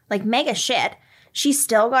through, like mega shit, she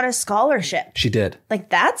still got a scholarship. She did. Like,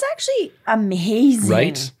 that's actually amazing.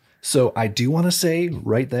 Right? So I do want to say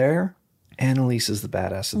right there, Anneliese is the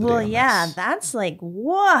badass of the day. Well, yeah, that's like,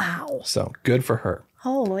 wow. So good for her.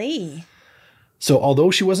 Holy. So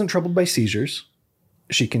although she wasn't troubled by seizures,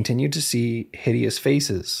 she continued to see hideous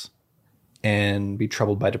faces and be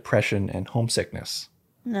troubled by depression and homesickness.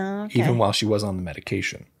 No, okay. Even while she was on the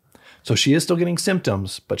medication. So she is still getting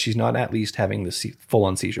symptoms, but she's not at least having the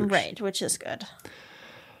full-on seizures. Right, which is good.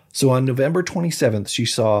 So on November 27th, she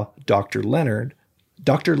saw Dr. Leonard,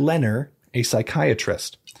 a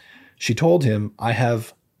psychiatrist. She told him, I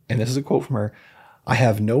have, and this is a quote from her, I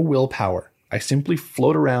have no willpower. I simply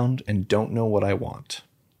float around and don't know what I want.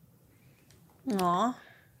 Aw.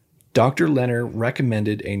 Dr. Leonard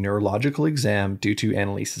recommended a neurological exam due to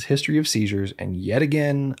Anneliese's history of seizures, and yet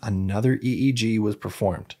again, another EEG was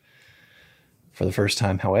performed. For the first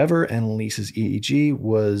time, however, Anneliese's EEG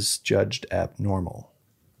was judged abnormal.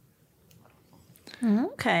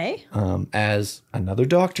 Okay. As another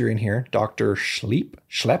doctor in here, Dr.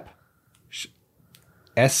 Schlepp,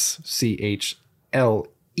 S-C-H-L-E-I-P,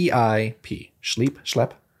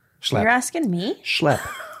 Schlepp. You're asking me? Schlepp,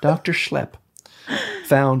 Dr. Schlepp,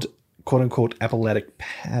 found quote-unquote epileptic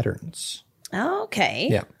patterns. Okay.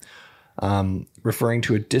 Yeah. Referring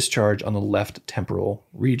to a discharge on the left temporal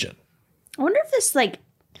region. I wonder if this, like,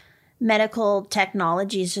 medical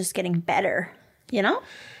technology is just getting better, you know?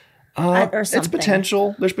 Or something. It's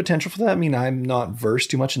potential. There's potential for that. I mean, I'm not versed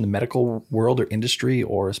too much in the medical world or industry,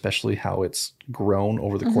 or especially how it's grown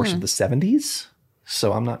over the course of the 70s.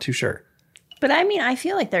 So I'm not too sure. But I mean, I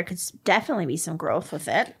feel like there could definitely be some growth with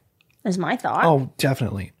it, is my thought. Oh,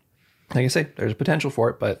 definitely. Like I say, there's potential for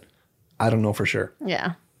it, but I don't know for sure.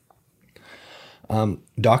 Yeah.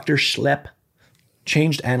 Dr. Schlepp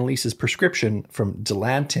changed Anneliese's prescription from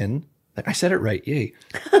Dilantin, I said it right, yay,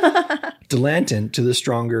 Dilantin to the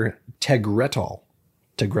stronger Tegretol,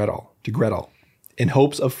 in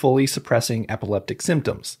hopes of fully suppressing epileptic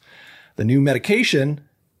symptoms. The new medication,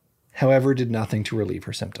 however, did nothing to relieve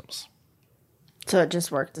her symptoms. So it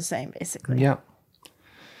just worked the same, basically. Yeah.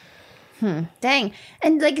 Dang.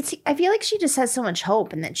 And like, I feel like she just has so much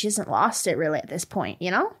hope and that she hasn't lost it really at this point,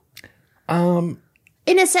 you know?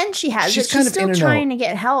 In a sense, she has. She's She's kind of still in and trying out. to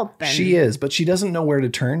get help. And She is, but she doesn't know where to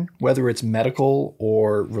turn, whether it's medical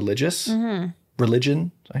or religious.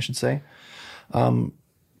 Religion, I should say.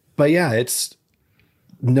 But yeah, it's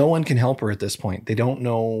no one can help her at this point. They don't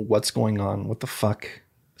know what's going on. What the fuck?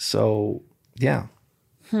 So, yeah.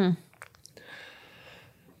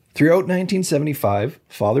 Throughout 1975,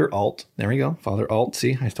 Father Alt, there we go, Father Alt,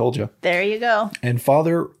 see, I told you. There you go. And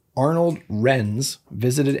Father Arnold Renz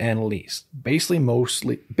visited Anneliese, based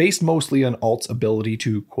mostly on Alt's ability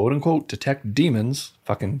to quote-unquote detect demons.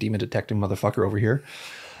 Fucking demon detecting motherfucker over here.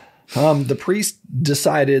 The priest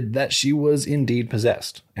decided that she was indeed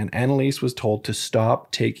possessed, and Anneliese was told to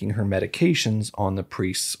stop taking her medications on the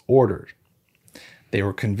priest's order. They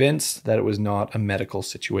were convinced that it was not a medical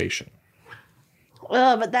situation.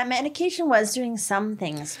 Well, but that medication was doing some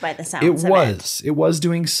things by the sounds of it. It was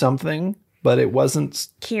doing something, but it wasn't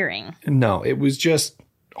Curing. No, it was just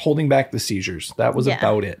holding back the seizures. That was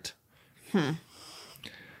about it.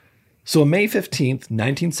 So on May 15th,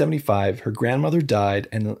 1975, her grandmother died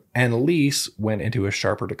and Anneliese went into a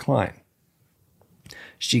sharper decline.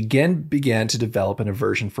 She again began to develop an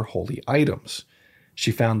aversion for holy items.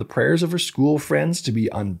 She found the prayers of her school friends to be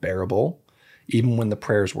unbearable, even when the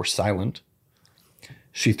prayers were silent.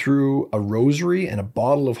 She threw a rosary and a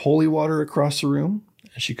bottle of holy water across the room.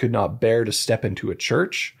 She could not bear to step into a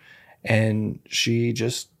church, and she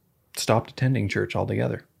just stopped attending church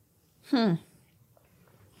altogether.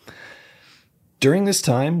 During this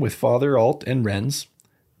time with Father Alt and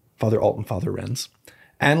Father Renz,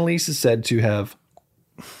 Anneliese is said to have,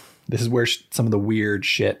 This is where some of the weird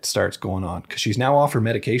shit starts going on because she's now off her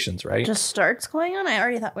medications, right? Just starts going on? I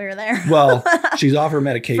already thought we were there. Well, she's off her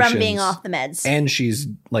medications. From being off the meds. And she's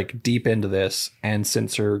like deep into this. And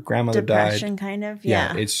since her grandmother Depression, died. kind of.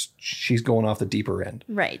 Yeah. She's going off the deeper end.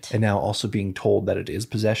 Right. And now also being told that it is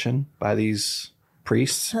possession by these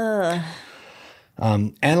priests. Anneliese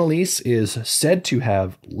is said to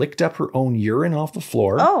have licked up her own urine off the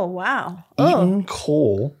floor. Oh, wow. Eaten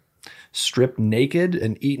coal, stripped naked,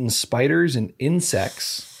 and eaten spiders and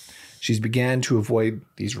insects. She's began to avoid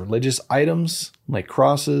these religious items like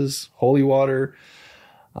crosses, holy water.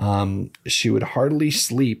 She would hardly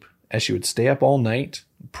sleep as she would stay up all night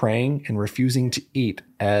praying and refusing to eat.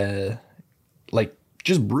 Like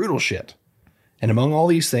just brutal shit. And among all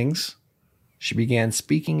these things, she began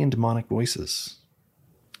speaking in demonic voices.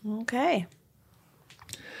 Okay.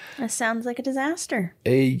 That sounds like a disaster.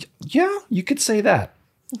 Yeah, you could say that.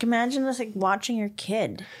 You can imagine this like watching your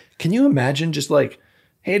kid. Can you imagine just like,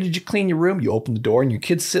 hey, did you clean your room? You open the door and your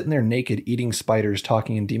kid's sitting there naked eating spiders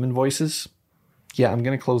talking in demon voices? Yeah, I'm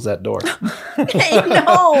going to close that door. Hey,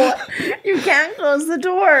 no, you can't close the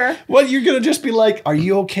door. Well, you're going to just be like, are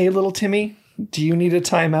you okay, little Timmy? Do you need a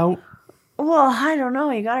timeout? Well, I don't know.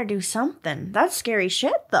 You got to do something. That's scary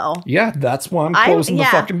shit, though. Yeah, that's why I'm closing the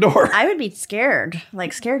fucking door. I would be scared.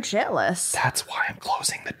 Like, scared shitless. That's why I'm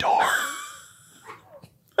closing the door.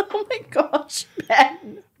 Oh my gosh,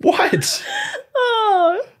 Ben. What?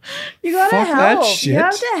 Oh, you gotta Fuck help. that shit. You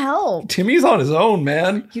have to help. Timmy's on his own,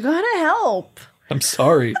 man. You gotta help. I'm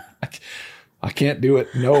sorry. I can't do it.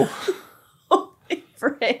 No. Holy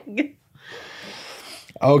frig.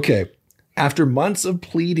 Okay. After months of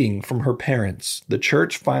pleading from her parents, the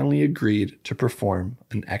church finally agreed to perform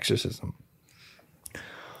an exorcism.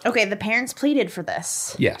 Okay, the parents pleaded for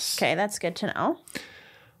this. Yes. Okay, that's good to know.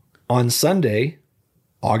 On Sunday,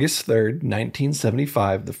 August 3rd,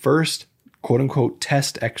 1975, the first quote-unquote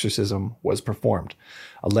test exorcism was performed,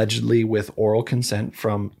 allegedly with oral consent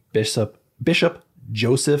from Bishop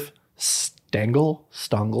Joseph Stangl.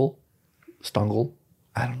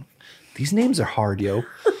 I don't know. These names are hard, yo.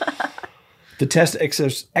 The test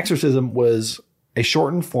exorcism was a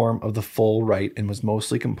shortened form of the full rite and was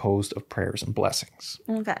mostly composed of prayers and blessings.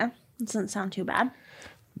 Okay, doesn't sound too bad.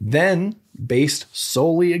 Then, based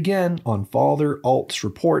solely again on Father Alt's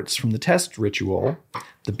reports from the test ritual,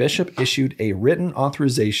 the bishop issued a written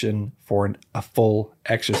authorization for a full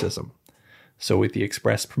exorcism. So with the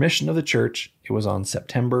express permission of the church, it was on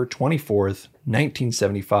September 24th,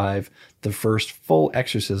 1975, the first full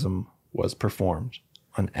exorcism was performed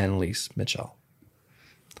on Anneliese Michel.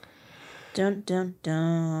 Dun, dun,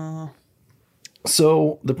 dun.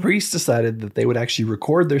 So the priests decided that they would actually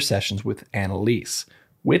record their sessions with Anneliese,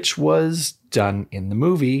 which was done in the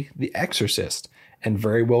movie The Exorcist, and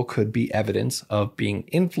very well could be evidence of being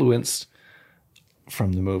influenced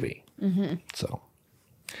from the movie. Mm-hmm. So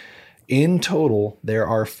in total, there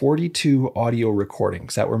are 42 audio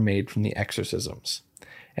recordings that were made from the exorcisms.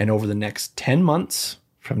 And over the next 10 months,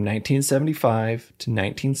 from 1975 to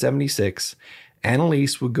 1976,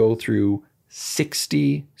 Anneliese would go through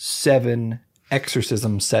 67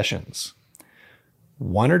 exorcism sessions,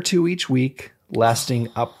 1 or 2 each week, lasting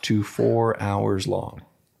up to 4 hours long.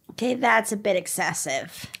 Okay, that's a bit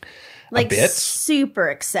excessive. Like, a bit? Super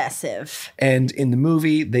excessive. And in the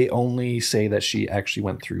movie, they only say that she actually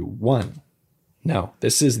went through 1. No,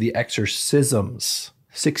 this is the exorcisms,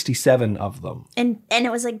 67 of them. And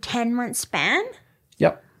it was like 10-month span?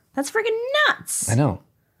 Yep. That's freaking nuts. I know.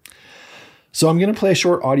 So I'm going to play a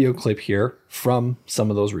short audio clip here from some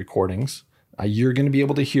of those recordings. You're going to be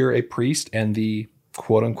able to hear a priest and the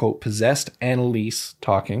quote-unquote possessed Anneliese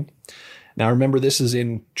talking. Now, remember, this is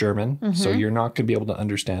in German, so you're not going to be able to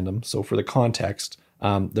understand them. So for the context,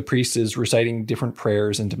 the priest is reciting different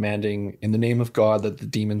prayers and demanding in the name of God that the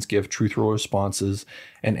demons give truthful responses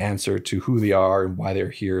and answer to who they are and why they're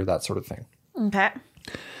here, that sort of thing. Okay.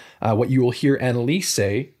 What you will hear Anneliese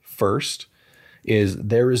say first is,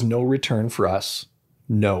 "There is no return for us,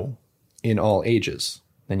 no, in all ages."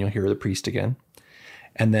 Then you'll hear the priest again.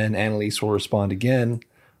 And then Anneliese will respond again,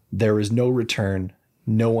 "There is no return,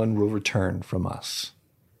 no one will return from us."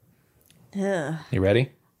 Ugh, You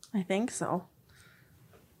ready? I think so.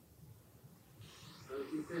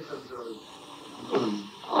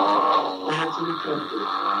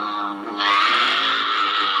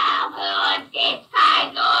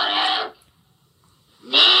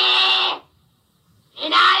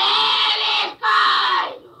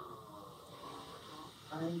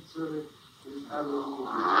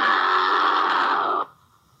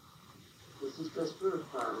 Das ist das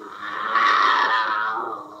Bildfrage.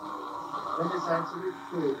 Wenn es ein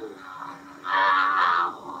zurückführt.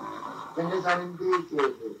 Finde seinen Weg,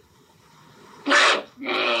 Jesus. Gib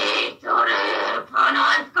nicht zurück, von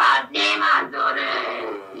uns kommt niemand zurück.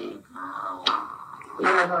 Ich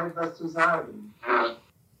habe noch etwas zu sagen.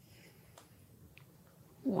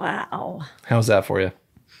 Wow. How's that for you?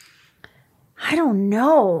 I don't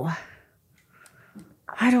know.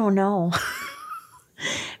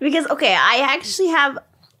 Because, okay,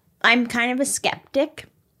 I'm kind of a skeptic.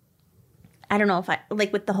 I don't know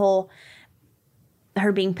if with the whole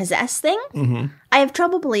her being possessed thing. Mm-hmm. I have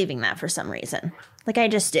trouble believing that for some reason. Like, I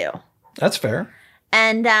just do. That's fair.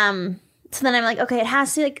 And so then I'm like, okay, it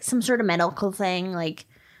has to be like some sort of medical thing. Like,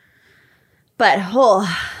 but,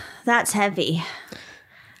 that's heavy.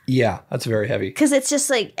 Yeah, that's very heavy. Because it's just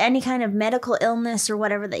like any kind of medical illness or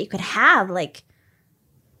whatever that you could have. Like,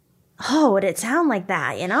 would it sound like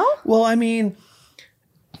that, you know? Well, I mean,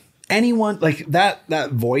 anyone, like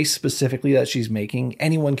that voice specifically that she's making,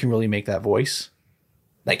 anyone can really make that voice.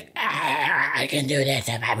 Like, I can do this.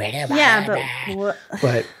 Yeah,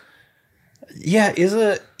 but yeah,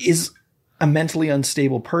 is a mentally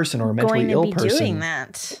unstable person or a mentally ill person doing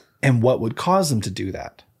that. And what would cause them to do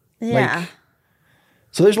that? Yeah. Like,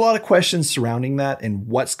 so there's a lot of questions surrounding that and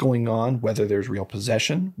what's going on, whether there's real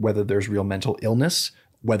possession, whether there's real mental illness,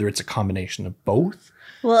 whether it's a combination of both.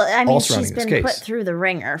 Well, I mean, all she's surrounding this been case. put through the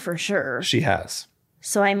ringer for sure. She has.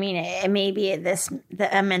 So, I mean, maybe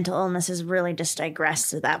a mental illness has really just digressed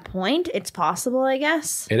to that point. It's possible, I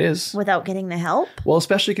guess. It is. Without getting the help. Well,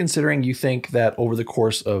 especially considering you think that over the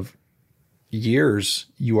course of years,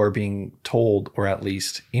 you are being told, or at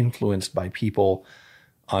least influenced by people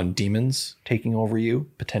on demons taking over you,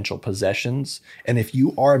 potential possessions. And if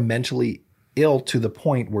you are mentally ill to the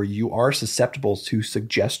point where you are susceptible to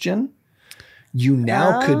suggestion, you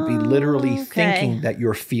now could be literally thinking that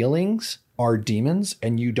your feelings are demons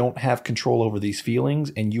and you don't have control over these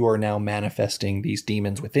feelings, and you are now manifesting these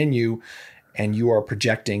demons within you, and you are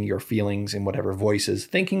projecting your feelings in whatever voices,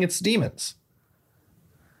 thinking it's demons.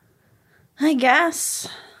 I guess.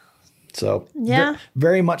 So, yeah,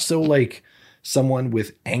 very much so. Like, someone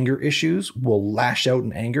with anger issues will lash out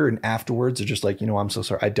in anger, and afterwards they're just like, I'm so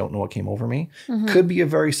sorry. I don't know what came over me. Mm-hmm. Could be a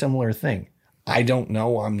very similar thing. I don't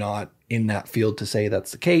know. I'm not in that field to say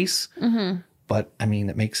that's the case. Mm-hmm. But, I mean,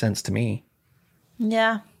 it makes sense to me.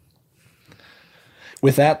 Yeah.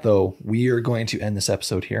 With that, though, we are going to end this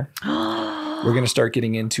episode here. We're going to start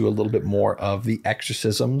getting into a little bit more of the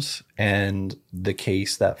exorcisms and the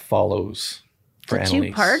case that follows for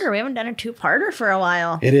Anneliese. A two-parter? We haven't done a two-parter for a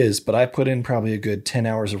while. It is, but I put in probably a good 10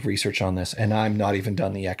 hours of research on this, and I'm not even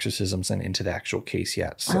done the exorcisms and into the actual case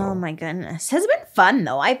yet. So. Oh, my goodness. Has it been fun,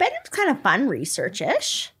 though? I bet it's kind of fun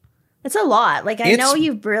research-ish. It's a lot. Like, I know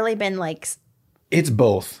you've really been, like... It's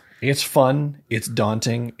both. It's fun. It's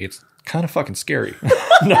daunting. It's kind of fucking scary.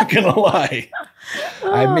 I'm not going to lie.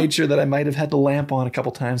 I made sure that I might have had the lamp on a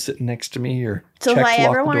couple times sitting next to me, or so if I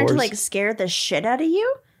ever wanted to, like, scare the shit out of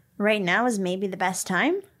you, right now is maybe the best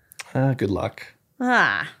time? Good luck.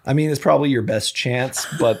 I mean, it's probably your best chance,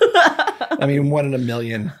 but I mean, 1 in a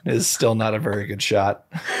million is still not a very good shot.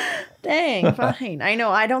 Dang, fine. I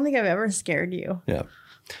know. I don't think I've ever scared you. Yeah.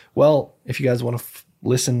 Well, if you guys want to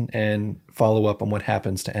listen and follow up on what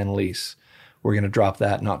happens to Anneliese, we're going to drop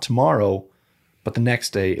that not tomorrow, but the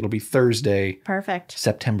next day. It'll be Thursday. Perfect.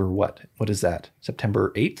 September what? What is that?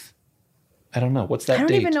 September 8th? I don't know. What's that date? I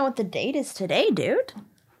don't even know what the date is today, dude.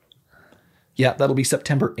 Yeah, that'll be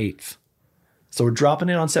September 8th. So we're dropping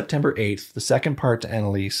it on September 8th, the second part to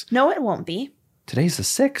Anneliese. No, it won't be. Today's the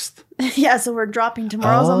 6th. Yeah, so we're dropping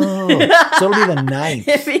tomorrow's on so it'll be the 9th.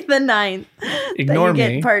 It'll be the 9th. Ignore me.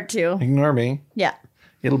 Get part 2. Ignore me. Yeah.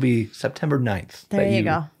 It'll be September 9th. There you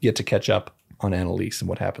go. Get to catch up on Anneliese and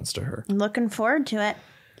what happens to her. I'm looking forward to it.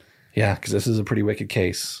 Yeah, because this is a pretty wicked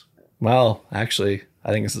case. Well, actually,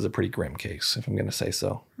 I think this is a pretty grim case, if I'm going to say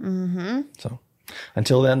so. Mm-hmm. So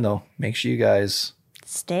until then, though, make sure you guys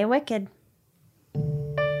stay wicked.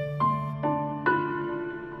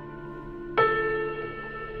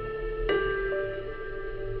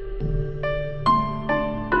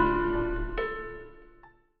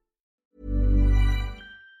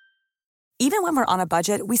 Even when we're on a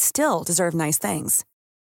budget, we still deserve nice things.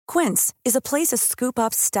 Quince is a place to scoop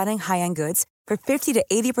up stunning high-end goods for 50 to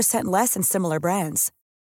 80% less than similar brands.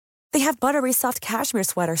 They have buttery soft cashmere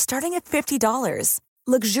sweaters starting at $50,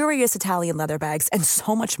 luxurious Italian leather bags, and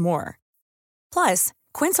so much more. Plus,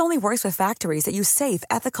 Quince only works with factories that use safe,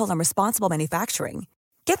 ethical, and responsible manufacturing.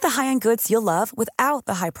 Get the high-end goods you'll love without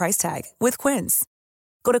the high price tag with Quince.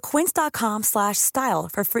 Go to quince.com/style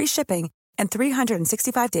for free shipping and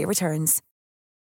 365-day returns.